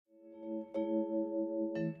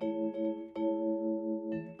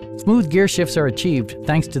Smooth gear shifts are achieved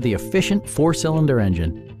thanks to the efficient 4-cylinder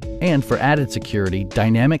engine. And for added security,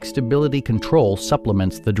 dynamic stability control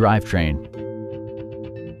supplements the drivetrain.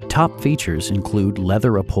 Top features include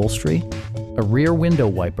leather upholstery, a rear window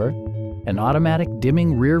wiper, an automatic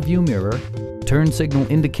dimming rear view mirror, turn signal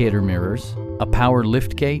indicator mirrors, a power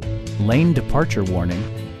liftgate, lane departure warning,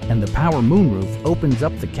 and the power moonroof opens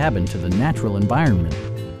up the cabin to the natural environment.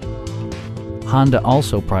 Honda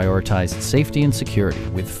also prioritized safety and security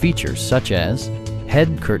with features such as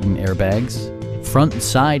head curtain airbags, front and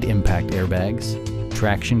side impact airbags,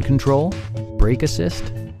 traction control, brake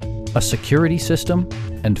assist, a security system,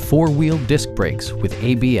 and 4-wheel disc brakes with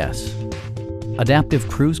ABS. Adaptive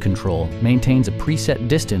Cruise Control maintains a preset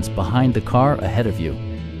distance behind the car ahead of you,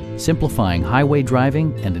 simplifying highway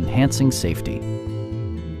driving and enhancing safety.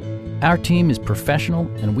 Our team is professional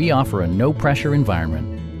and we offer a no-pressure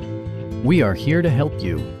environment. We are here to help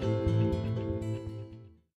you.